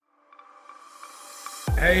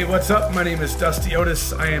Hey, what's up? My name is Dusty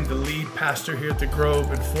Otis. I am the lead pastor here at The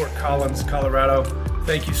Grove in Fort Collins, Colorado.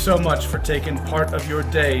 Thank you so much for taking part of your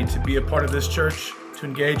day to be a part of this church, to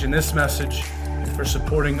engage in this message, and for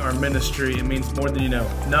supporting our ministry. It means more than you know.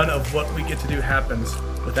 None of what we get to do happens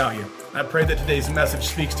without you. I pray that today's message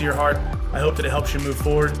speaks to your heart. I hope that it helps you move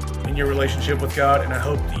forward in your relationship with God, and I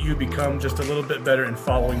hope that you become just a little bit better in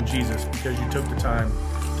following Jesus because you took the time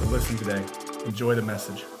to listen today. Enjoy the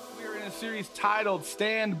message. We're in a series titled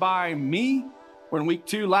Stand By Me. We're in week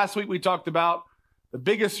 2. Last week we talked about the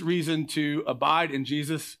biggest reason to abide in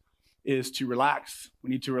Jesus is to relax. We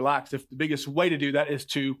need to relax. If the biggest way to do that is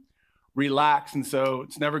to relax. And so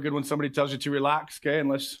it's never good when somebody tells you to relax, okay?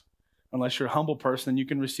 Unless you're a humble person, you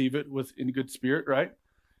can receive it in a good spirit, right?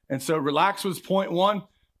 And so relax was point 1.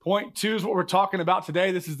 Point 2 is what we're talking about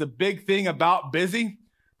today. This is the big thing about busy.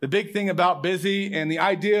 The big thing about busy, and the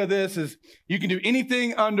idea of this is you can do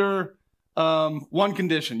anything under one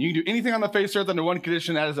condition. You can do anything on the face of earth under one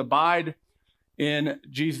condition, that is abide in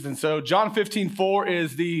Jesus. And so John 15:4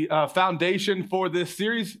 is the foundation for this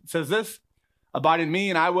series. It says this: abide in me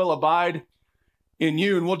and I will abide in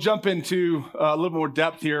you. And we'll jump into a little more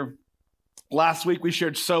depth here. Last week we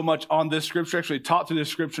shared so much on this scripture, actually taught through this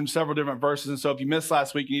scripture in several different verses. And so if you missed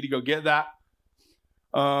last week, you need to go get that.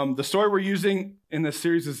 The story we're using in this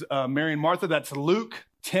series is Mary and Martha. That's Luke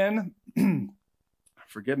 10.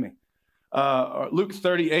 Forgive me. Luke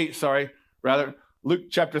 38, Luke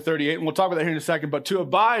chapter 38. And we'll talk about that here in a second. But to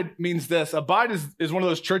abide means this. Abide is one of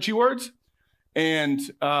those churchy words. And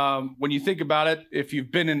when you think about it, if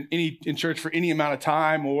you've been in church for any amount of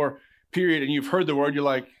time or period, and you've heard the word, you're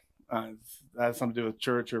like, that has something to do with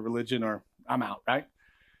church or religion, or I'm out, right?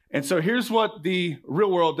 And so here's what the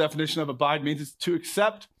real world definition of abide means. It's to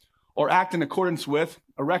accept or act in accordance with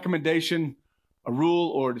a recommendation, a rule,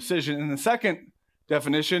 or a decision. And the second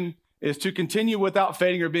definition is to continue without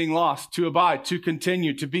fading or being lost. To abide, to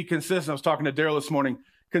continue, to be consistent. I was talking to Daryl this morning.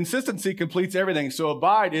 Consistency completes everything. So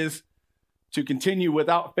abide is to continue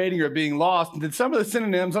without fading or being lost. And then some of the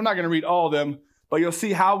synonyms, I'm not going to read all of them, but you'll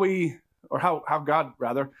see how God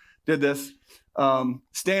did this.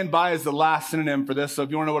 Stand by is the last synonym for this. So if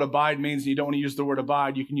you want to know what abide means and you don't want to use the word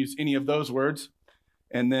abide, you can use any of those words.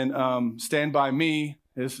 And then Stand By Me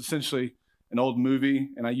is essentially an old movie,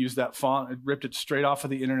 and I used that font. I ripped it straight off of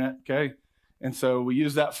the internet, okay? And so we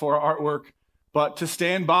use that for our artwork. But to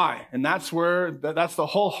stand by, and that's the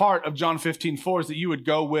whole heart of John 15:4 is that you would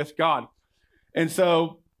go with God. And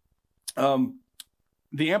so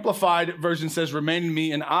the Amplified version says, remain in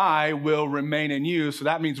me and I will remain in you. So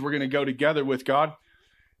that means we're going to go together with God.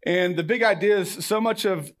 And the big idea is so much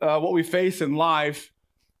of what we face in life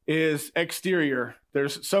is exterior.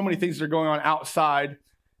 There's so many things that are going on outside.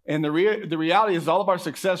 And the reality is all of our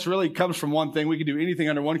success really comes from one thing. We can do anything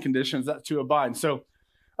under one condition, that's to abide. And so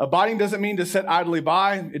abiding doesn't mean to sit idly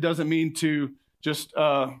by. It doesn't mean to just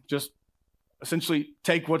essentially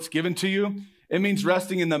take what's given to you. It means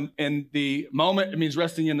resting in the moment. It means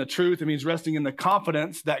resting in the truth. It means resting in the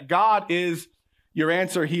confidence that God is your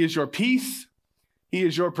answer. He is your peace. He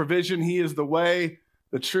is your provision. He is the way,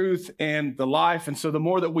 the truth, and the life. And so the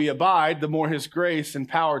more that we abide, the more his grace and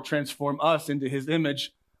power transform us into his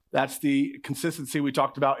image. That's the consistency we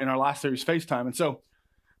talked about in our last series, FaceTime. And so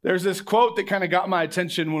there's this quote that kind of got my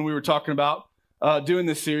attention when we were talking about doing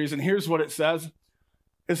this series. And here's what it says.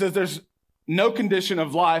 It says there's no condition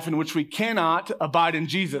of life in which we cannot abide in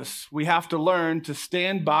Jesus. We have to learn to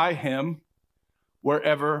stand by him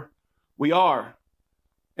wherever we are.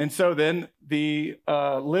 And so then the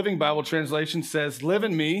Living Bible translation says, live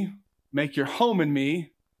in me, make your home in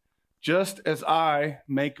me, just as I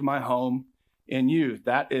make my home in you.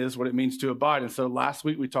 That is what it means to abide. And so last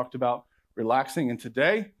week we talked about relaxing. And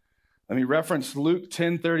today, let me reference Luke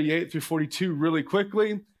 10:38 through 42 really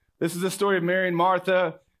quickly. This is the story of Mary and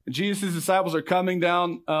Martha. Jesus' disciples are coming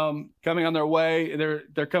on their way.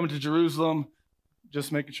 They're coming to Jerusalem.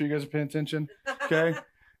 Just making sure you guys are paying attention, okay?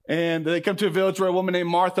 And they come to a village where a woman named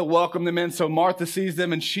Martha welcomed them in. So Martha sees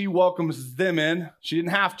them and she welcomes them in. She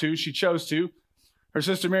didn't have to. She chose to. Her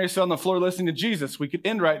sister Mary sat on the floor listening to Jesus. We could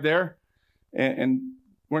end right there, and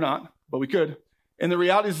we're not, but we could. And the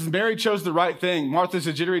reality is Mary chose the right thing. Martha's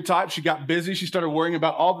a jittery type. She got busy. She started worrying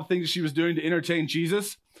about all the things she was doing to entertain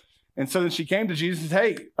Jesus. And so then she came to Jesus and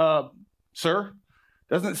said, hey, sir,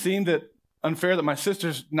 doesn't it seem that unfair that my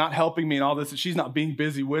sister's not helping me in all this, that she's not being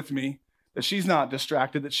busy with me, that she's not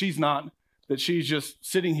distracted, that she's just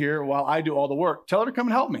sitting here while I do all the work. Tell her to come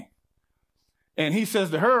and help me. And he says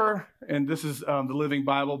to her, and this is the Living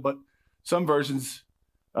Bible, but some versions,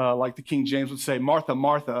 like the King James would say, Martha,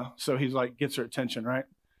 Martha. So he's like, gets her attention, right?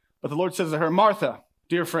 But the Lord says to her, Martha,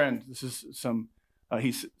 dear friend, this is some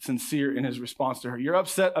he's sincere in his response to her. You're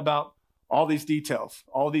upset about all these details,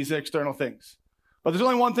 all these external things. But there's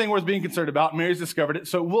only one thing worth being concerned about. Mary's discovered it,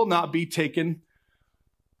 so it will not be taken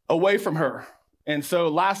away from her. And so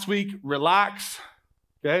last week, relax,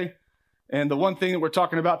 okay? And the one thing that we're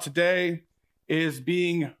talking about today is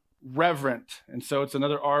being reverent. And so it's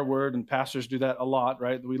another R word, and pastors do that a lot,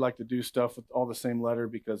 right? We like to do stuff with all the same letter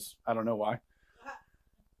because I don't know why.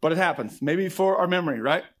 But it happens, maybe for our memory,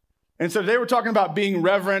 right? And so today we're talking about being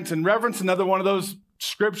reverent, and reverence another one of those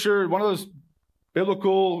scripture, one of those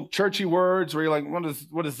biblical, churchy words where you're like,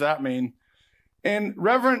 what does that mean? And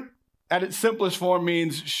reverent at its simplest form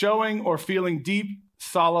means showing or feeling deep,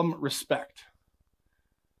 solemn respect.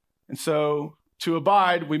 And so to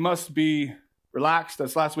abide, we must be relaxed.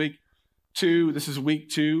 That's last week. 2, this is week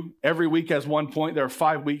 2. Every week has 1 point. There are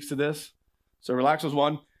 5 weeks to this. So relax was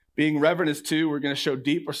 1. Being reverent is 2. We're going to show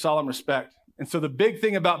deep or solemn respect. And so the big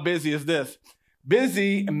thing about busy is this.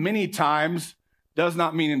 Busy many times does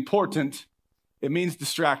not mean important. It means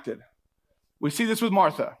distracted. We see this with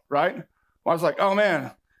Martha, right? Martha's like, oh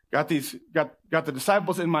man, got the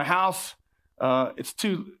disciples in my house. It's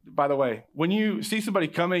too, by the way, when you see somebody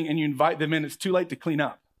coming and you invite them in, it's too late to clean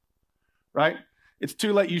up, right? It's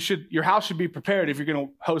too late. Your house should be prepared if you're going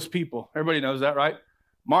to host people. Everybody knows that, right?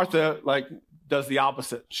 Martha, does the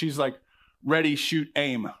opposite. She's like, ready, shoot,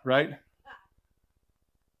 aim, right?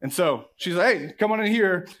 And so she's like, hey, come on in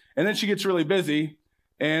here. And then she gets really busy,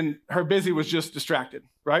 and her busy was just distracted,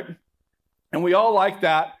 right? And we all like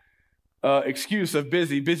that excuse of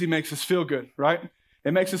busy. Busy makes us feel good, right?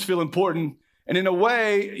 It makes us feel important. And in a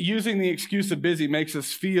way, using the excuse of busy makes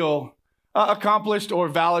us feel accomplished or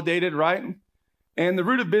validated, right? And the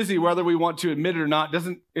root of busy, whether we want to admit it or not,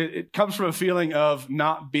 it comes from a feeling of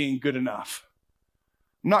not being good enough.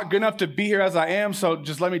 I'm not good enough to be here as I am, so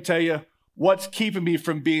just let me tell you what's keeping me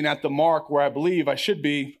from being at the mark where I believe I should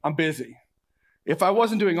be. I'm busy. If I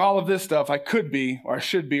wasn't doing all of this stuff, I could be, or I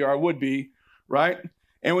should be, or I would be, right?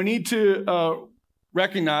 And we need to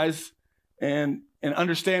recognize and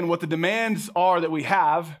understand what the demands are that we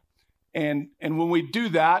have. And when we do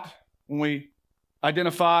that, when we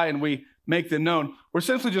identify and we make them known, we're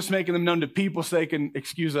essentially just making them known to people so they can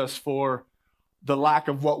excuse us for the lack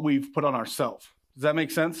of what we've put on ourselves. Does that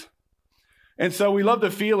make sense? And so we love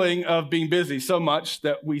the feeling of being busy so much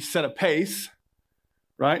that we set a pace,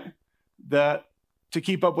 right? That to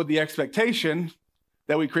keep up with the expectation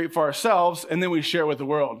that we create for ourselves, and then we share with the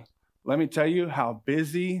world. Let me tell you how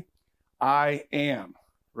busy I am,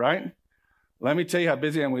 right? Let me tell you how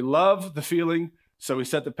busy I am. We love the feeling, so we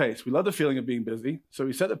set the pace. We love the feeling of being busy, so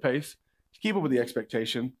we set the pace to keep up with the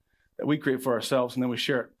expectation that we create for ourselves, and then we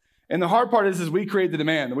share it. And the hard part is we create the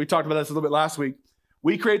demand. And we talked about this a little bit last week.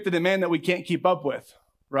 We create the demand that we can't keep up with,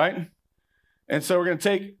 right? And so we're going to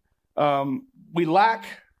take, we lack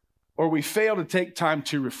or we fail to take time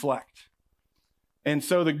to reflect. And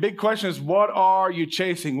so the big question is, what are you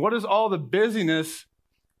chasing? What does all the busyness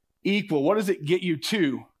equal? What does it get you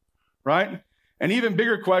to, right? An even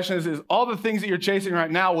bigger question is all the things that you're chasing right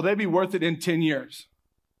now, will they be worth it in 10 years?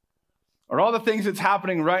 Or all the things that's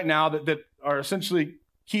happening right now that are essentially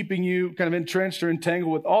keeping you kind of entrenched or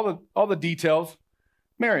entangled with all the details?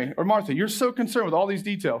 Mary or Martha, you're so concerned with all these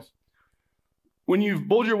details. When you've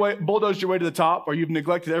bulldozed your way to the top, or you've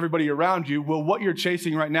neglected everybody around you, will what you're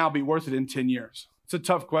chasing right now be worth it in 10 years? It's a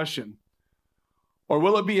tough question. Or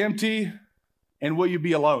will it be empty, and will you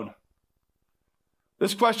be alone?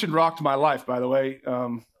 This question rocked my life, by the way.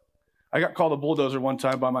 I got called a bulldozer one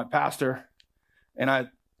time by my pastor, and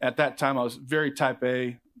at that time I was very type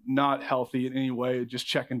A, not healthy in any way, just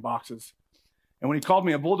checking boxes. And when he called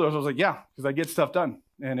me a bulldozer, I was like, yeah, because I get stuff done.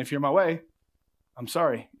 And if you're in my way, I'm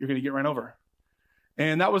sorry, you're going to get run over.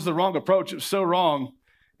 And that was the wrong approach. It was so wrong.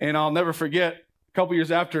 And I'll never forget, a couple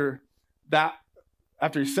years after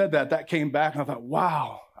he said that came back, and I thought,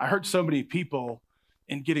 wow, I hurt so many people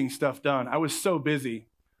in getting stuff done. I was so busy.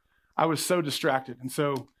 I was so distracted. And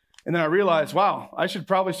then I realized, wow, I should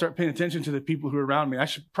probably start paying attention to the people who are around me. I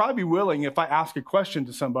should probably be willing, if I ask a question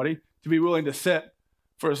to somebody, to be willing to sit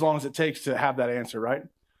for as long as it takes to have that answer, right?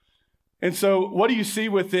 And so what do you see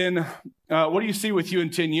with you in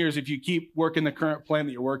 10 years if you keep working the current plan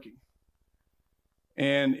that you're working?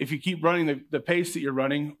 And if you keep running the pace that you're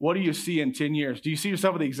running, what do you see in 10 years? Do you see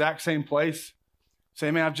yourself at the exact same place?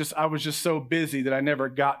 Say, man, I was just so busy that I never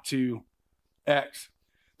got to X.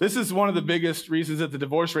 This is one of the biggest reasons that the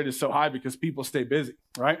divorce rate is so high, because people stay busy,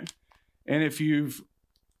 right? And if you've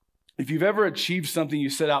ever achieved something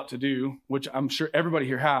you set out to do, which I'm sure everybody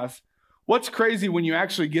here has, what's crazy when you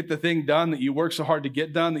actually get the thing done that you work so hard to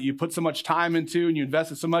get done, that you put so much time into and you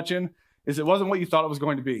invested so much in, is it wasn't what you thought it was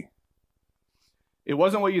going to be. It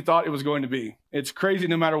wasn't what you thought it was going to be. It's crazy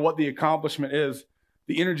no matter what the accomplishment is,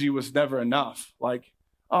 the energy was never enough. Like,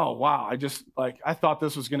 oh, wow, I thought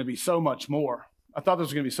this was going to be so much more.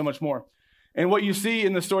 And what you see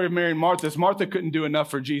in the story of Mary and Martha is Martha couldn't do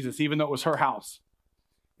enough for Jesus, even though it was her house.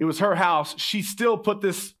 It was her house. She still put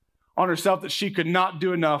this on herself that she could not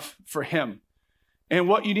do enough for him. And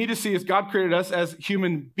what you need to see is God created us as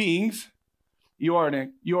human beings. You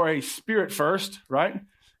are a spirit first, right?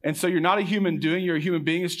 And so you're not a human doing, you're a human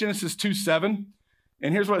being. It's Genesis 2:7.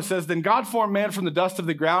 And here's what it says. Then God formed man from the dust of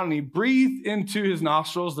the ground, and he breathed into his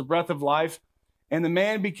nostrils the breath of life, and the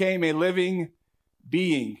man became a living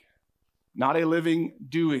being, not a living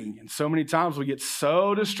doing. And so many times we get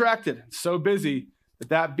so distracted, so busy,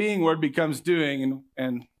 that being word becomes doing,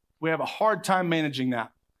 and we have a hard time managing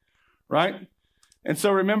that, right? And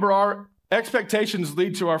so remember, our expectations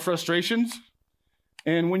lead to our frustrations.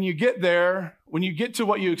 And when you get there, when you get to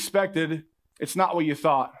what you expected, it's not what you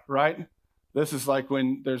thought, right? This is like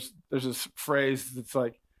when there's this phrase that's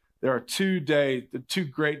like, there are the two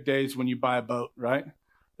great days when you buy a boat, right?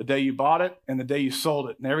 The day you bought it and the day you sold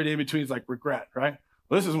it. And every day in between is like regret, right?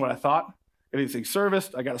 Well, this isn't what I thought. I got these things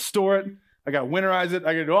serviced. I got to store it. I got to winterize it.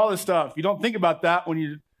 I got to do all this stuff. You don't think about that when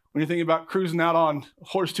you're thinking about cruising out on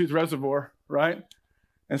Horsetooth Reservoir, right?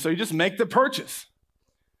 And so you just make the purchase.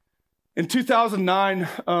 In 2009,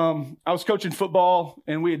 I was coaching football,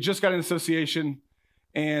 and we had just got an association.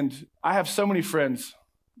 And I have so many friends,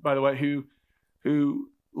 by the way, who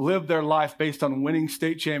lived their life based on winning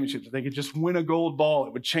state championships. If they could just win a gold ball,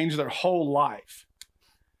 it would change their whole life.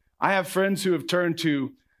 I have friends who have turned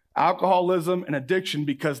to alcoholism and addiction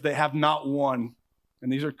because they have not won,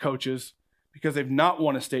 and these are coaches, because they've not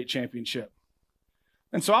won a state championship.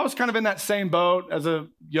 And so I was kind of in that same boat as a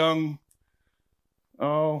young,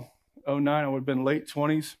 09, I would have been late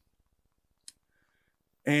 20s.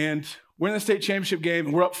 And we're in the state championship game,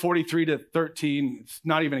 and we're up 43-13. It's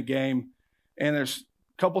not even a game. And there's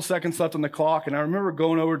a couple seconds left on the clock. And I remember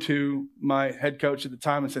going over to my head coach at the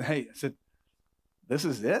time and said, hey, this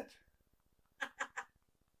is it?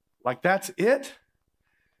 Like, that's it?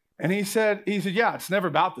 And he said, yeah, it's never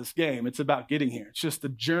about this game. It's about getting here. It's just the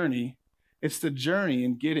journey. It's the journey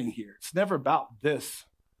in getting here. It's never about this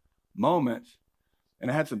moment.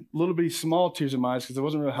 And I had some little bitty small tears in my eyes because it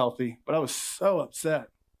wasn't real healthy, but I was so upset.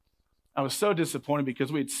 I was so disappointed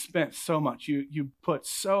because we had spent so much. You put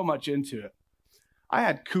so much into it. I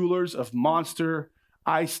had coolers of Monster,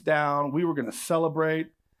 Ice Down. We were going to celebrate,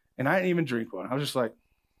 and I didn't even drink one. I was just like,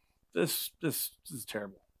 this is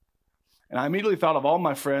terrible. And I immediately thought of all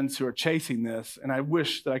my friends who are chasing this, and I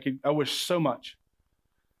wish so much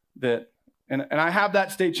that, and I have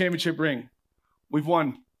that state championship ring. We've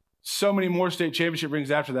won so many more state championship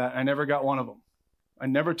rings after that. I never got one of them. I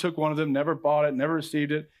never took one of them, never bought it, never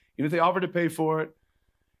received it, even if they offered to pay for it.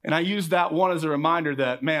 And I used that one as a reminder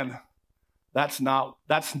that, man, that's not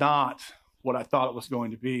what I thought it was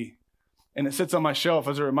going to be. And it sits on my shelf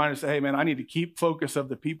as a reminder to say, hey, man, I need to keep focus of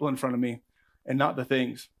the people in front of me and not the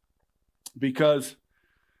things. Because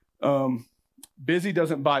busy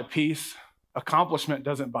doesn't buy peace. Accomplishment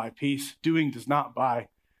doesn't buy peace. Doing does not buy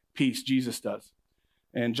peace. Jesus does.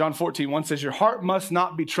 And John 14:1 says, your heart must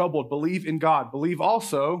not be troubled. Believe in God. Believe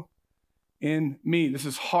also in me. This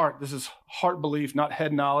is heart belief, not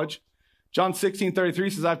head knowledge. John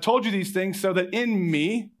 16:33 says, I've told you these things so that in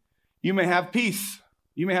me you may have peace.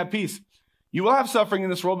 You may have peace. You will have suffering in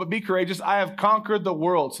this world, but be courageous. I have conquered the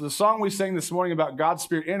world. So the song we sang this morning about God's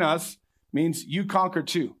Spirit in us means you conquer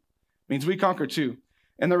too. Means we conquer too.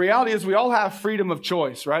 And the reality is we all have freedom of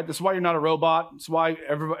choice, right? That's why you're not a robot. That's why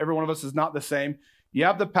every one of us is not the same. You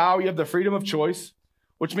have the power. You have the freedom of choice,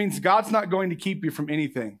 which means God's not going to keep you from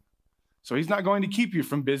anything. So he's not going to keep you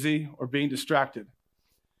from busy or being distracted.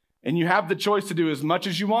 And you have the choice to do as much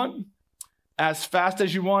as you want, as fast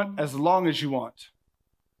as you want, as long as you want.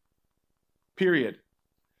 Period.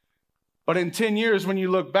 But in 10 years, when you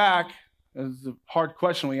look back, as the hard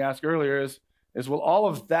question we asked earlier is will all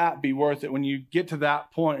of that be worth it? When you get to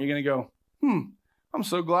that point, you're going to go, I'm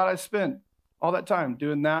so glad I spent all that time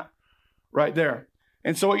doing that right there.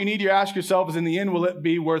 And so what you need to ask yourself is, in the end, will it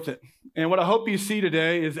be worth it? And what I hope you see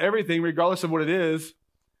today is everything, regardless of what it is,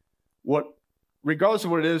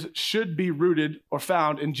 should be rooted or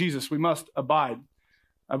found in Jesus. We must abide.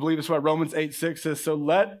 I believe that's why Romans 8:6 says,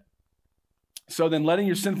 so then letting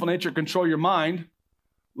your sinful nature control your mind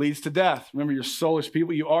leads to death. Remember, you're soulish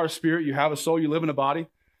people. You are a spirit. You have a soul. You live in a body.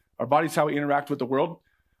 Our body's how we interact with the world.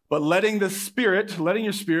 But letting your spirit,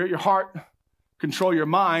 your heart, control your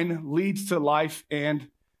mind leads to life and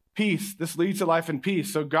peace. This leads to life and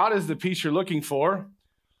peace. So God is the peace you're looking for.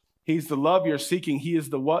 He's the love you're seeking. He is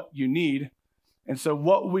the what you need. And so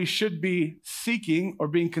what we should be seeking or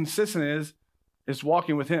being consistent is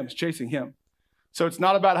walking with him, is chasing him. So it's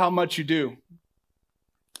not about how much you do.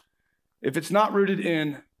 If it's not rooted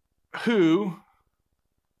in who,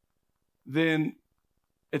 then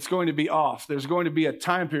it's going to be off. There's going to be a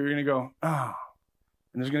time period you're going to go,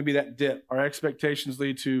 and there's going to be that dip. Our expectations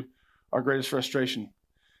lead to our greatest frustration.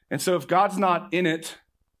 And so if God's not in it,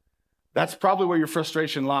 that's probably where your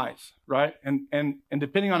frustration lies, right? And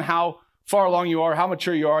depending on how far along you are, how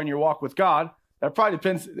mature you are in your walk with God, that probably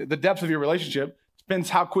depends, the depth of your relationship depends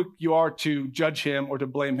how quick you are to judge him or to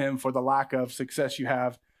blame him for the lack of success you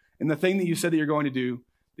have. And the thing that you said that you're going to do,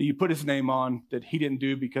 that you put his name on, that he didn't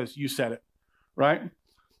do because you said it, right?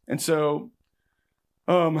 And so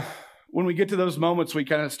when we get to those moments, we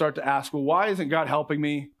kind of start to ask, well, why isn't God helping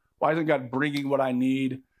me? Why isn't God bringing what I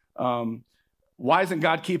need? Why isn't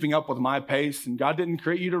God keeping up with my pace? And God didn't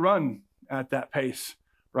create you to run at that pace,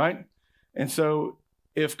 right? And so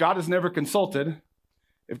if God is never consulted,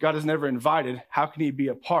 if God is never invited, how can he be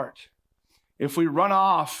a part? If we run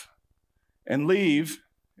off and leave,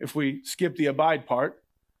 if we skip the abide part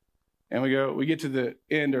and we get to the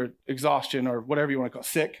end or exhaustion or whatever you want to call it,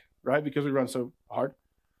 sick, right? Because we run so hard.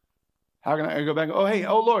 How can I go back and go, hey,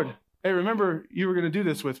 oh Lord, hey, remember you were going to do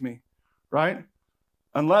this with me, right?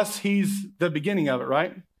 Unless he's the beginning of it,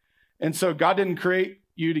 right? And so God didn't create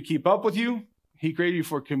you to keep up with you. He created you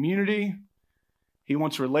for community. He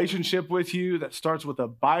wants a relationship with you that starts with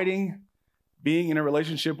abiding, being in a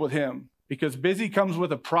relationship with him. Because busy comes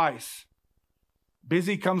with a price.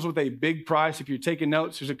 Busy comes with a big price. If you're taking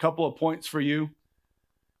notes, there's a couple of points for you.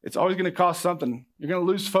 It's always going to cost something. You're going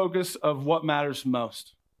to lose focus of what matters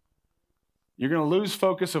most. You're going to lose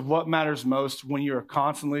focus of what matters most when you're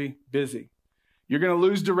constantly busy. You're going to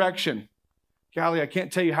lose direction. Golly, I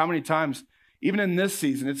can't tell you how many times, even in this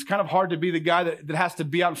season, it's kind of hard to be the guy that has to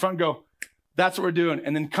be out in front and go, that's what we're doing,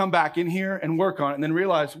 and then come back in here and work on it, and then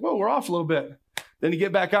realize, whoa, we're off a little bit. Then you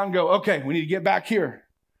get back out and go, okay, we need to get back here,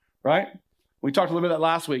 right? We talked a little bit of that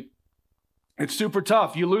last week. It's super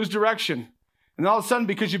tough. You lose direction. And all of a sudden,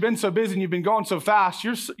 because you've been so busy and you've been going so fast,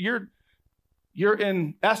 you're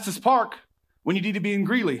in Estes Park when you need to be in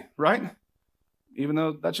Greeley, right? Even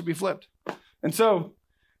though that should be flipped. And so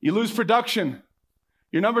you lose production.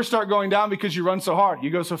 Your numbers start going down because you run so hard.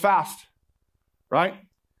 You go so fast, right?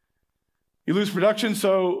 You lose production,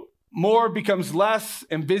 so more becomes less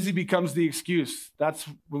and busy becomes the excuse. That's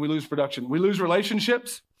when we lose production. We lose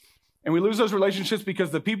relationships, and we lose those relationships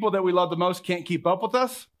because the people that we love the most can't keep up with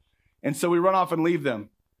us, and so we run off and leave them.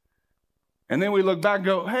 And then we look back and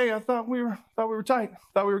go, hey, I thought we were tight.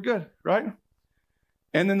 Thought we were good, right?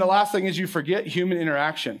 And then the last thing is you forget human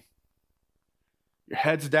interaction. Your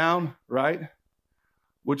head's down, right?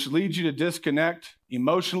 Which leads you to disconnect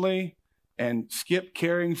emotionally and skip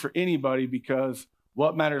caring for anybody because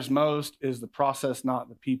what matters most is the process, not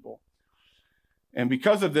the people. And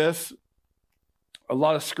because of this, a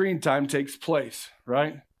lot of screen time takes place,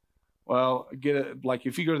 right? Well, like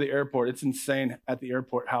if you go to the airport, it's insane at the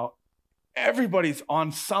airport how everybody's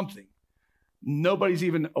on something. Nobody's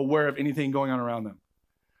even aware of anything going on around them.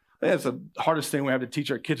 I think that's the hardest thing we have to teach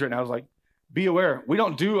our kids right now is like, be aware. We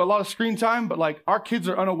don't do a lot of screen time, but like our kids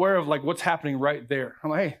are unaware of like what's happening right there. I'm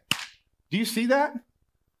like, hey, do you see that?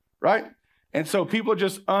 Right? And so people are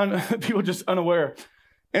just unaware.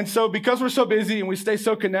 And so because we're so busy and we stay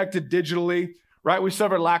so connected digitally, right? We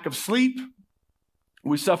suffer lack of sleep.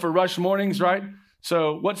 We suffer rush mornings, right?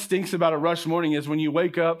 So what stinks about a rush morning is when you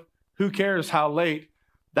wake up, who cares how late?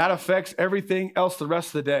 That affects everything else the rest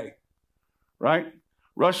of the day, right?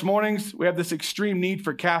 Rush mornings, we have this extreme need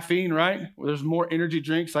for caffeine, right? Where there's more energy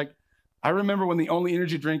drinks. Like I remember when the only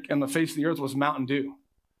energy drink on the face of the earth was Mountain Dew.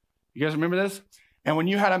 You guys remember this? And when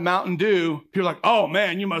you had a Mountain Dew, people were like, oh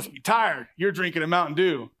man, you must be tired. You're drinking a Mountain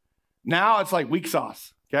Dew. Now it's like weak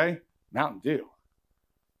sauce, okay? Mountain Dew.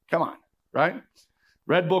 Come on, right?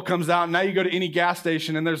 Red Bull comes out, and now you go to any gas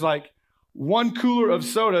station, and there's like one cooler of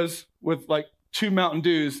sodas with like 2 Mountain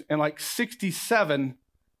Dews and like 67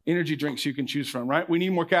 energy drinks you can choose from, right? We need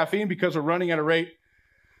more caffeine because we're running at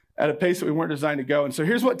a pace that we weren't designed to go. And so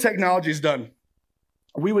here's what technology's done.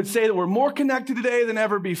 We would say that we're more connected today than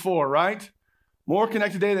ever before, right? More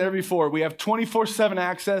connected today than ever before. We have 24/7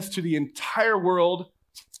 access to the entire world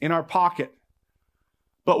in our pocket.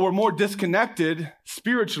 But we're more disconnected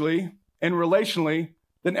spiritually and relationally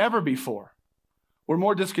than ever before. We're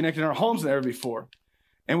more disconnected in our homes than ever before.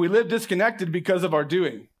 And we live disconnected because of our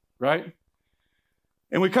doing, right?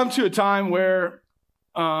 And we come to a time where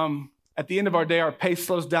at the end of our day, our pace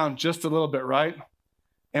slows down just a little bit, right?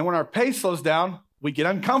 And when our pace slows down, we get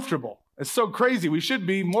uncomfortable. It's so crazy. We should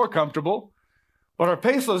be more comfortable, But our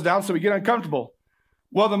pace slows down, so we get uncomfortable.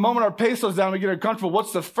 Well, the moment our pace slows down, we get uncomfortable.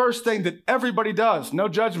 What's the first thing that everybody does? No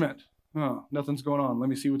judgment. Oh, nothing's going on. Let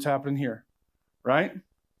me see what's happening here, right?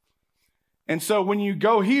 And so when you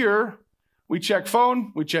go here, we check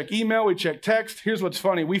phone, we check email, we check text. Here's what's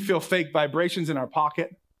funny. We feel fake vibrations in our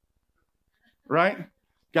pocket, right?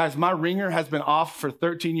 Guys, my ringer has been off for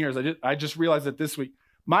 13 years. I just realized it this week.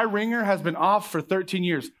 My ringer has been off for 13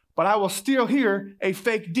 years, but I will still hear a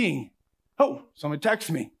fake ding. Oh, someone texted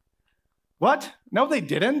me. What? No, they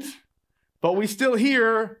didn't. But we still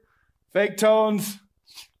hear fake tones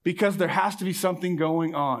because there has to be something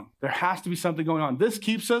going on. There has to be something going on. This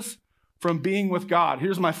keeps us from being with God.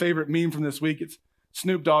 Here's my favorite meme from this week. It's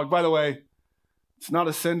Snoop Dogg. By the way, it's not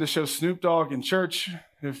a sin to show Snoop Dogg in church.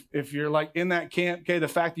 If you're like in that camp, okay, the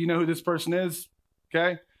fact that you know who this person is,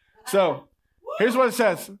 okay? So here's what it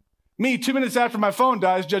says. Me, 2 minutes after my phone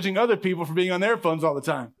dies, judging other people for being on their phones all the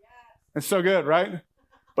time. It's so good, right?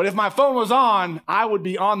 But if my phone was on, I would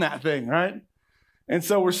be on that thing, right? And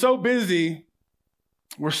so we're so busy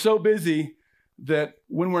that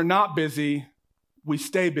when we're not busy, we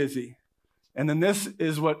stay busy. And then this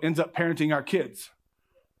is what ends up parenting our kids,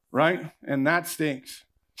 right? And that stinks.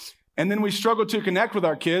 And then we struggle to connect with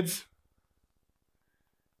our kids.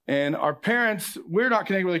 And our parents, we're not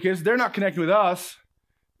connecting with the kids. They're not connecting with us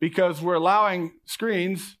because we're allowing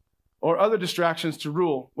screens or other distractions to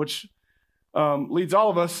rule, which leads all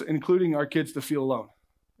of us, including our kids, to feel alone.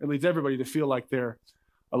 It leads everybody to feel like they're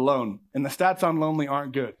alone. And the stats on lonely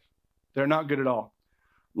aren't good. They're not good at all.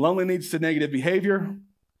 Lonely leads to negative behavior,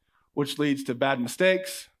 which leads to bad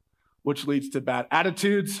mistakes, which leads to bad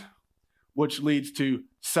attitudes, which leads to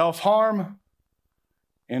self-harm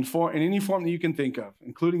in any form that you can think of,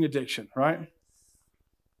 including addiction, right?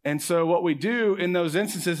 And so what we do in those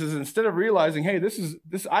instances is instead of realizing, hey,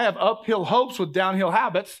 I have uphill hopes with downhill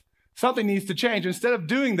habits, something needs to change. Instead of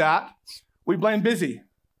doing that, we blame busy,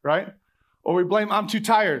 right? Or we blame I'm too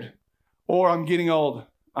tired, or I'm getting old.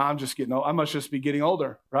 I'm just getting old. I must just be getting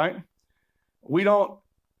older, right? We don't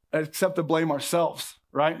accept the blame ourselves,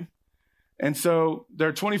 right? And so there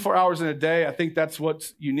are 24 hours in a day. I think that's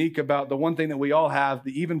what's unique about the one thing that we all have,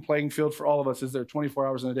 the even playing field for all of us, is there are 24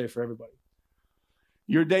 hours in a day for everybody.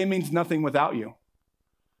 Your day means nothing without you.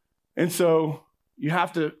 And so you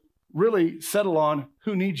have to really settle on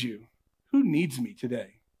who needs you. Who needs me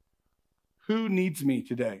today? Who needs me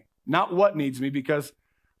today? Not what needs me, because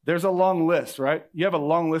there's a long list, right? You have a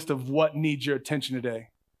long list of what needs your attention today.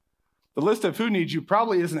 The list of who needs you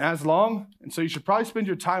probably isn't as long, and so you should probably spend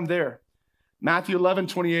your time there. Matthew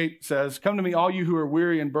 11:28 says, "Come to me, all you who are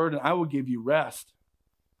weary and burdened, I will give you rest."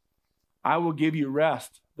 I will give you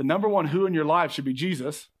rest. The number one who in your life should be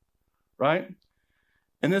Jesus, right?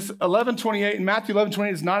 And this 11:28 in Matthew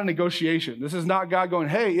 11:28 is not a negotiation. This is not God going,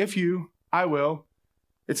 hey, if you, I will.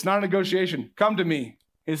 It's not a negotiation. Come to me.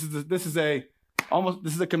 This is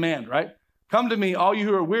a command, right? Come to me, all you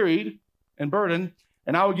who are wearied and burdened,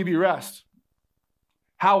 and I will give you rest.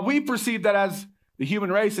 How we perceive that as the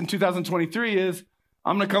human race in 2023 is,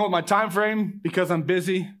 I'm going to come with my time frame because I'm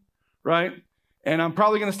busy, right? And I'm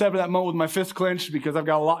probably going to step in that moment with my fist clenched because I've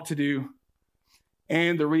got a lot to do.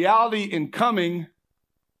 And the reality in coming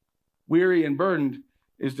weary and burdened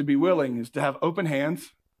is to be willing, is to have open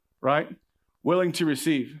hands, right? Willing to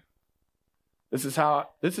receive. This is how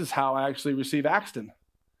I actually receive Axton.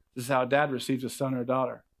 This is how dad receives a son or a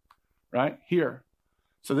daughter, right? Here.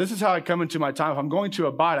 So this is how I come into my time. If I'm going to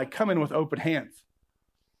abide, I come in with open hands.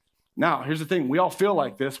 Now, here's the thing. We all feel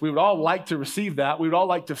like this. We would all like to receive that. We would all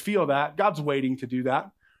like to feel that. God's waiting to do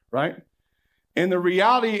that, right? And the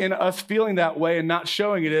reality in us feeling that way and not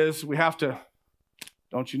showing it is we have to,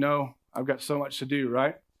 don't you know, I've got so much to do,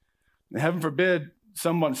 right? And heaven forbid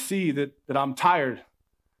someone see that I'm tired,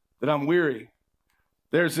 that I'm weary.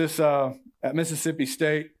 There's this at Mississippi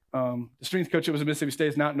State, the strength coach that was at Mississippi State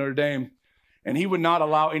is not at Notre Dame, and he would not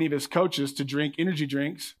allow any of his coaches to drink energy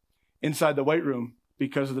drinks inside the weight room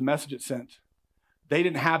because of the message it sent. They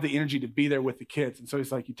didn't have the energy to be there with the kids. And so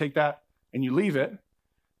he's like, you take that and you leave it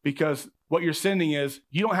because what you're sending is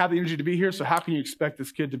you don't have the energy to be here, so how can you expect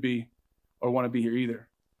this kid to be or want to be here either,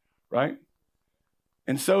 right?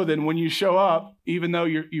 And so then when you show up, even though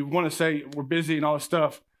you want to say we're busy and all this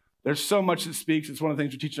stuff, there's so much that speaks. It's one of the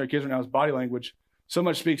things we're teaching our kids right now is body language. So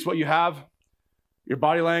much speaks what you have, your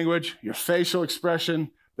body language, your facial expression,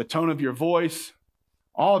 the tone of your voice,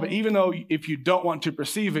 all of it, even though if you don't want to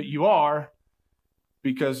perceive it, you are,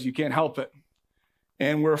 because you can't help it.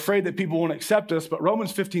 And we're afraid that people won't accept us, but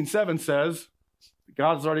Romans 15:7 says,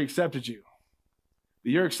 God's already accepted you.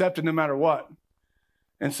 That you're accepted no matter what.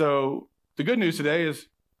 And so the good news today is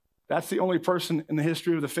that's the only person in the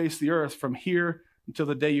history of the face of the earth from here until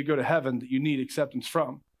the day you go to heaven that you need acceptance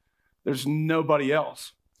from. There's nobody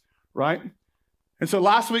else, right? And so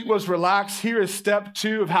last week was relax. Here is step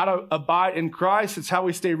 2 of how to abide in Christ. It's how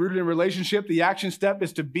we stay rooted in relationship. The action step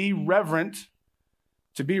is to be reverent.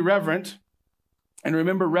 To be reverent. And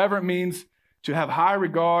remember, reverent means to have high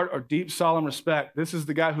regard or deep solemn respect. This is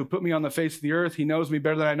the guy who put me on the face of the earth. He knows me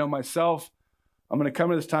better than I know myself. I'm going to come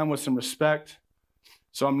to this time with some respect.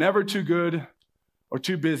 So I'm never too good or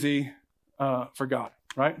too busy for God,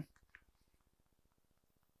 right?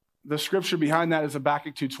 The scripture behind that is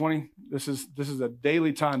Habakkuk 2:20. This is a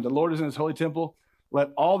daily time. The Lord is in his holy temple. Let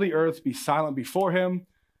all the earth be silent before him.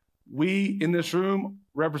 We in this room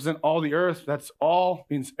represent all the earth. That's all,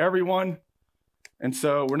 means everyone. And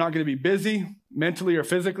so we're not going to be busy mentally or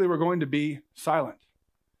physically. We're going to be silent.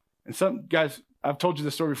 And some guys, I've told you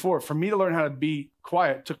this story before. For me to learn how to be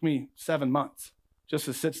quiet took me 7 months just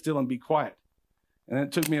to sit still and be quiet. And then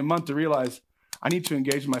it took me a month to realize I need to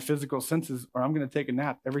engage my physical senses or I'm going to take a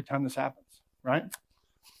nap every time this happens, right?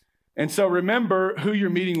 And so remember who you're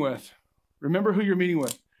meeting with. Remember who you're meeting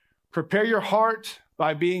with. Prepare your heart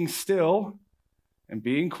by being still and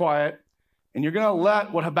being quiet. And you're going to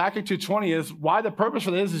let what Habakkuk 2:20 is, why the purpose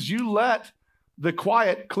for this is you let the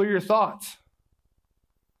quiet clear your thoughts.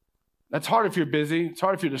 That's hard if you're busy. It's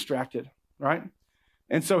hard if you're distracted, right?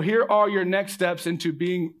 And so here are your next steps into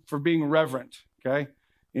being reverent, okay?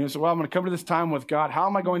 So I'm going to come to this time with God. How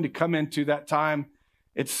am I going to come into that time?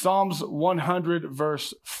 It's Psalms 100,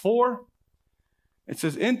 verse 4. It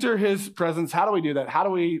says, enter his presence. How do we do that?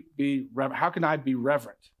 How can I be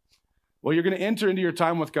reverent? Well, you're going to enter into your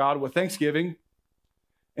time with God with thanksgiving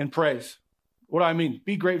and praise. What do I mean?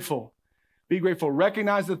 Be grateful. Be grateful.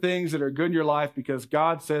 Recognize the things that are good in your life because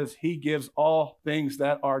God says he gives all things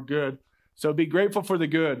that are good. So be grateful for the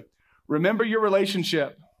good. Remember your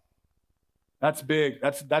relationship. That's big.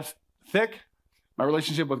 That's thick. My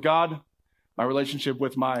relationship with God, my relationship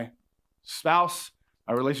with my spouse,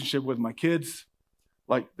 my relationship with my kids.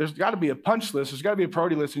 Like, there's got to be a punch list. There's got to be a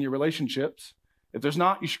priority list in your relationships. If there's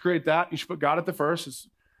not, you should create that. You should put God at the first. It's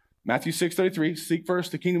Matthew 6:33. Seek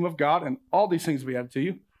first the kingdom of God, and all these things will be added to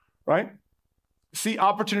you, right? See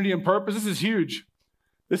opportunity and purpose. This is huge.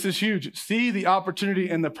 This is huge. See the opportunity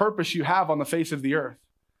and the purpose you have on the face of the earth.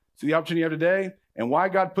 See the opportunity you have today and why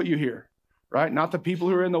God put you here. Right? Not the people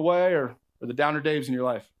who are in the way or the downer Daves in your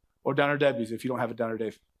life or downer Debbies if you don't have a downer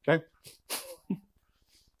Dave. Okay?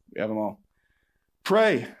 We have them all.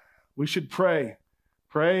 Pray. We should pray.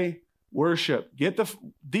 Pray, worship.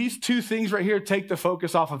 These 2 things right here take the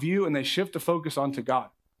focus off of you and they shift the focus onto God.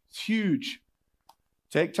 It's huge.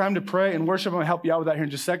 Take time to pray and worship. I'm going to help you out with that here in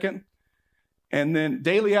just a second. And then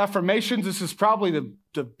daily affirmations. This is probably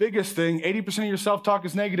the biggest thing. 80% of your self-talk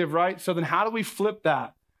is negative, right? So then how do we flip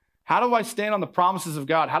that? How do I stand on the promises of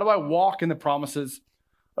God? How do I walk in the promises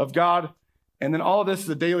of God? And then all of this is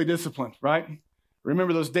a daily discipline, right?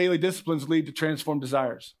 Remember, those daily disciplines lead to transformed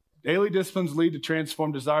desires. Daily disciplines lead to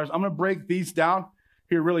transformed desires. I'm going to break these down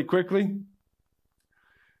here really quickly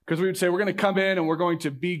because we would say we're going to come in and we're going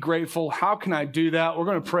to be grateful. How can I do that? We're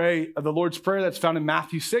going to pray the Lord's Prayer that's found in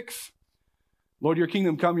Matthew 6. Lord, your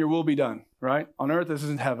kingdom come, your will be done, right? On earth as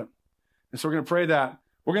is in heaven. And so we're going to pray that.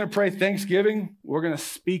 We're going to pray thanksgiving. We're going to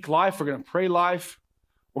speak life. We're going to pray life.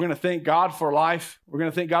 We're going to thank God for life. We're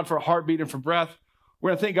going to thank God for a heartbeat and for breath.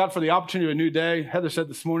 We're going to thank God for the opportunity of a new day. Heather said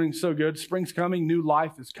this morning, so good. Spring's coming. New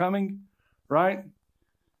life is coming, right?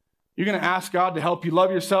 You're going to ask God to help you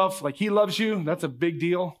love yourself like he loves you. That's a big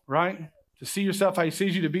deal, right? To see yourself how he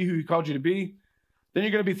sees you, to be who he called you to be. Then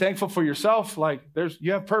you're going to be thankful for yourself. Like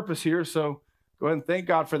you have purpose here, so go ahead and thank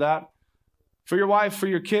God for that. For your wife, for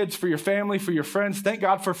your kids, for your family, for your friends. Thank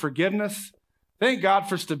God for forgiveness. Thank God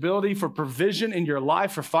for stability, for provision in your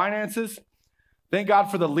life, for finances. Thank God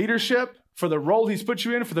for the leadership, for the role he's put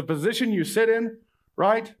you in, for the position you sit in,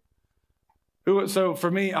 right? So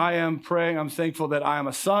for me, I am praying. I'm thankful that I am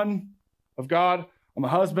a son of God. I'm a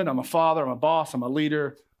husband. I'm a father. I'm a boss. I'm a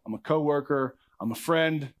leader. I'm a coworker. I'm a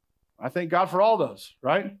friend. I thank God for all those,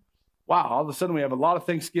 right? Wow, all of a sudden we have a lot of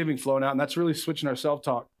thanksgiving flowing out, and that's really switching our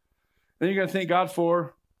self-talk. Then you're going to thank God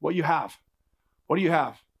for what you have. What do you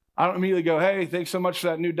have? I don't immediately go, hey, thanks so much for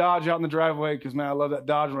that new Dodge out in the driveway because, man, I love that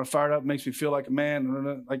Dodge. When I fire it up, it makes me feel like a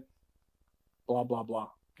man. Like, blah, blah, blah.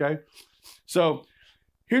 Okay? So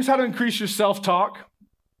here's how to increase your self-talk.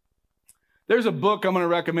 There's a book I'm going to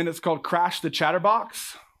recommend. It's called Crash the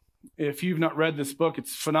Chatterbox. If you've not read this book,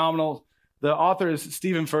 it's phenomenal. The author is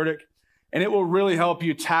Stephen Furtick, and it will really help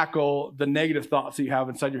you tackle the negative thoughts that you have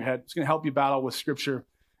inside your head. It's going to help you battle with Scripture.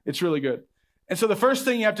 It's really good. And so the first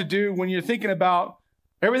thing you have to do when you're thinking about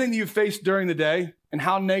everything that you face during the day and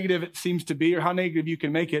how negative it seems to be or how negative you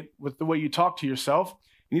can make it with the way you talk to yourself,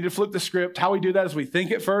 you need to flip the script. How we do that is we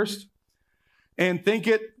think it first. And think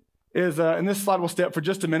it is, and this slide will stay up for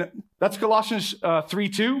just a minute. That's Colossians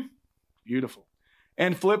 3:2. Beautiful.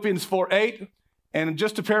 And Philippians 4:8. And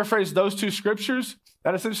just to paraphrase those two scriptures,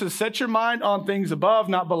 that essentially says, set your mind on things above,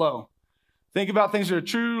 not below. Think about things that are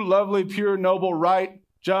true, lovely, pure, noble, right,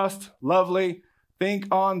 just, lovely. Think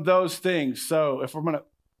on those things. So if we're going to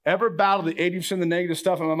ever battle the 80% of the negative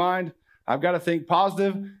stuff in my mind, I've got to think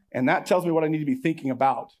positive, and that tells me what I need to be thinking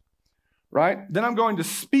about, right? Then I'm going to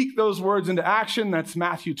speak those words into action. That's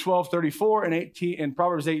Matthew 12:34 and 18 and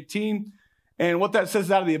Proverbs 18. And what that says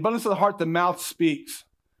is out of the abundance of the heart, the mouth speaks.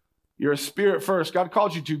 You're a spirit first. God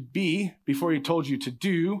called you to be before he told you to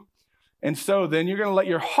do. And so then you're going to let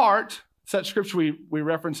your heart, it's that scripture we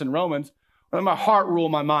reference in Romans, let my heart rule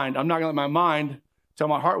my mind. I'm not going to let my mind tell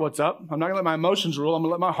my heart what's up. I'm not going to let my emotions rule. I'm going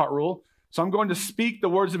to let my heart rule. So I'm going to speak the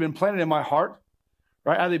words that have been planted in my heart,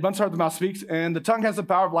 right? Out of the abundance of the heart, the mouth speaks. And the tongue has the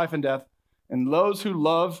power of life and death. And those who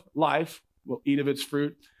love life will eat of its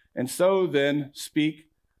fruit. And so then speak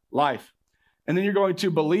life. And then you're going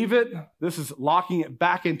to believe it. This is locking it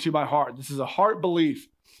back into my heart. This is a heart belief,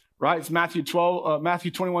 right? It's Matthew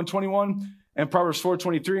 21:21 and Proverbs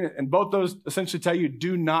 4:23. And both those essentially tell you,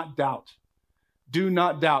 do not doubt. Do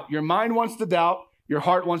not doubt. Your mind wants to doubt. Your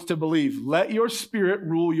heart wants to believe. Let your spirit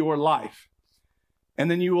rule your life.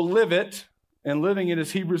 And then you will live it. And living it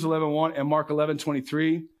is Hebrews 11:1 and Mark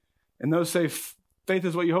 11:23. And those say faith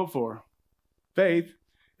is what you hope for. Faith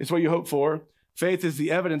is what you hope for. Faith is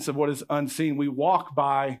the evidence of what is unseen. We walk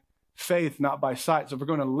by faith, not by sight. So if we're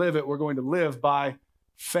going to live it, we're going to live by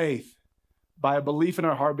faith, by a belief in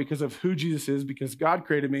our heart because of who Jesus is, because God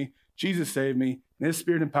created me, Jesus saved me, and his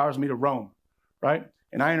spirit empowers me to roam, right?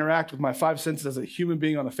 And I interact with my five senses as a human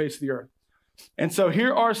being on the face of the earth. And so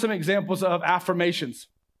here are some examples of affirmations.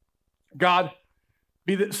 God,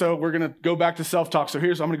 so we're going to go back to self-talk. So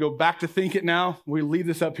I'm going to go back to think it now. We leave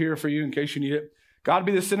this up here for you in case you need it. God,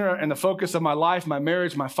 be the center and the focus of my life, my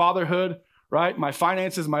marriage, my fatherhood, right? My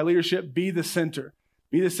finances, my leadership. Be the center.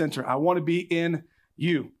 Be the center. I want to be in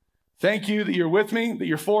you. Thank you that you're with me, that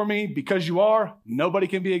you're for me. Because you are, nobody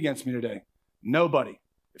can be against me today. Nobody.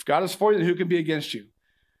 If God is for you, then who can be against you?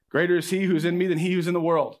 Greater is he who's in me than he who's in the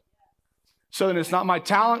world. So then it's not my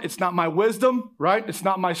talent. It's not my wisdom, right? It's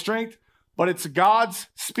not my strength, but it's God's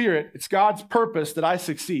spirit. It's God's purpose that I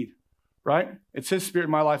succeed, right? It's his spirit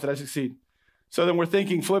in my life that I succeed. So then we're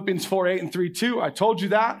thinking Philippians 4:8 and 3:2. I told you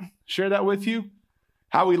that. Share that with you.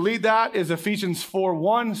 How we lead that is Ephesians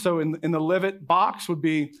 4:1. So in the live it box would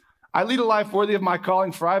be, I lead a life worthy of my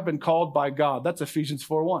calling, for I've been called by God. That's Ephesians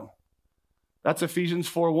 4:1. That's Ephesians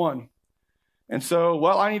 4:1. And so,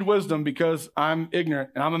 well, I need wisdom because I'm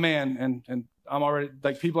ignorant and I'm a man and I'm already,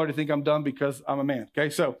 like people already think I'm dumb because I'm a man. Okay,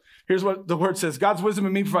 so here's what the word says. God's wisdom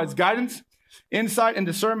in me provides guidance, insight, and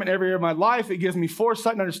discernment in every area of my life. It gives me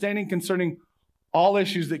foresight and understanding concerning all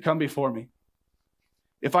issues that come before me.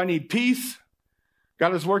 If I need peace,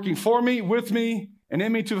 God is working for me, with me, and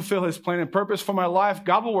in me to fulfill his plan and purpose for my life.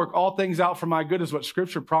 God will work all things out for my good is what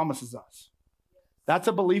scripture promises us. That's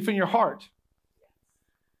a belief in your heart.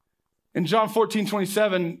 In John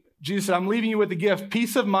 14:27, Jesus said, I'm leaving you with a gift,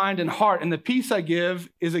 peace of mind and heart. And the peace I give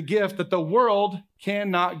is a gift that the world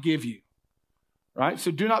cannot give you, right?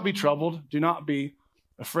 So do not be troubled. Do not be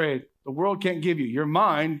afraid. The world can't give you. Your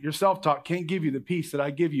mind, your self-talk can't give you the peace that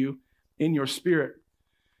I give you in your spirit.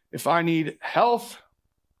 If I need health,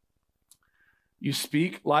 you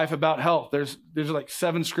speak life about health. There's like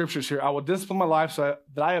 7 scriptures here. I will discipline my life so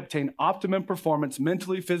that I obtain optimum performance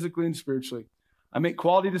mentally, physically, and spiritually. I make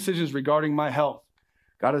quality decisions regarding my health.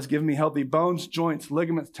 God has given me healthy bones, joints,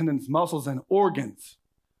 ligaments, tendons, muscles, and organs.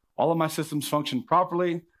 All of my systems function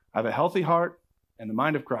properly. I have a healthy heart and the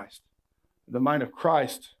mind of Christ. The mind of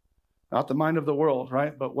Christ, not the mind of the world,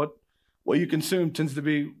 right? But what you consume tends to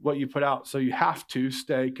be what you put out. So you have to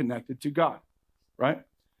stay connected to God, right?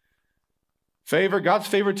 Favor, God's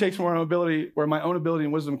favor takes me where my own ability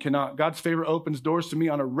and wisdom cannot. God's favor opens doors to me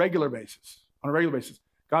on a regular basis.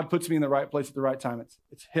 God puts me in the right place at the right time.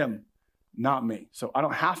 It's him, not me. So I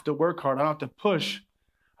don't have to work hard. I don't have to push.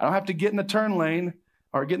 I don't have to get in the turn lane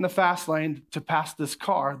or get in the fast lane to pass this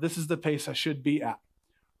car. This is the pace I should be at,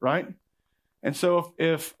 right? And so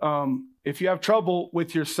if you have trouble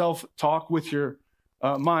with your self-talk, with your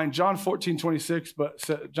mind, John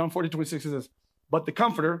 14:26 says this, but the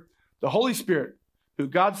Comforter, the Holy Spirit, who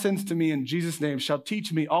God sends to me in Jesus' name, shall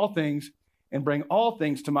teach me all things and bring all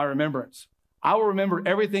things to my remembrance. I will remember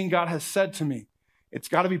everything God has said to me. It's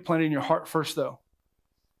got to be planted in your heart first, though.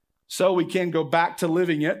 So we can go back to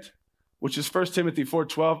living it which is 1 Timothy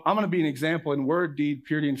 4:12. I'm going to be an example in word, deed,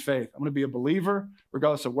 purity, and faith. I'm going to be a believer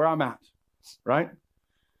regardless of where I'm at, right?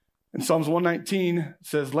 And Psalms 119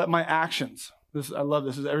 says, let my actions, I love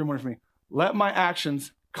this is every morning for me, let my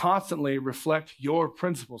actions constantly reflect your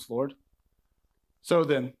principles, Lord. So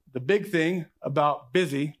then, the big thing about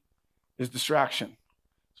busy is distraction.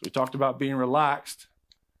 So we talked about being relaxed.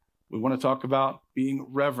 We want to talk about being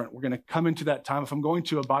reverent. We're going to come into that time. If I'm going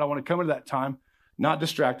to abide, I want to come into that time not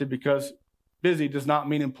distracted, because busy does not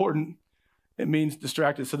mean important. It means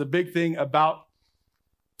distracted. So the big thing about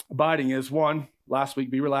abiding is, 1, last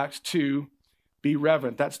week, be relaxed. 2, be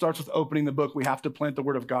reverent. That starts with opening the book. We have to plant the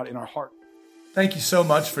word of God in our heart. Thank you so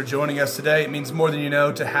much for joining us today. It means more than you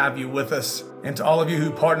know to have you with us. And to all of you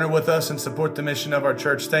who partner with us and support the mission of our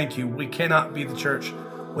church, thank you. We cannot be the church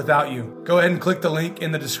without you. Go ahead and click the link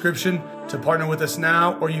in the description to partner with us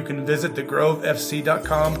now, or you can visit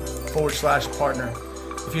thegrovefc.com/partner.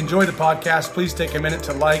 If you enjoy the podcast, please take a minute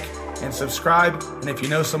to like and subscribe. And if you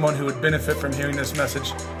know someone who would benefit from hearing this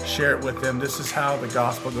message, share it with them. This is how the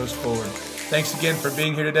gospel goes forward. Thanks again for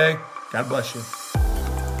being here today. God bless you.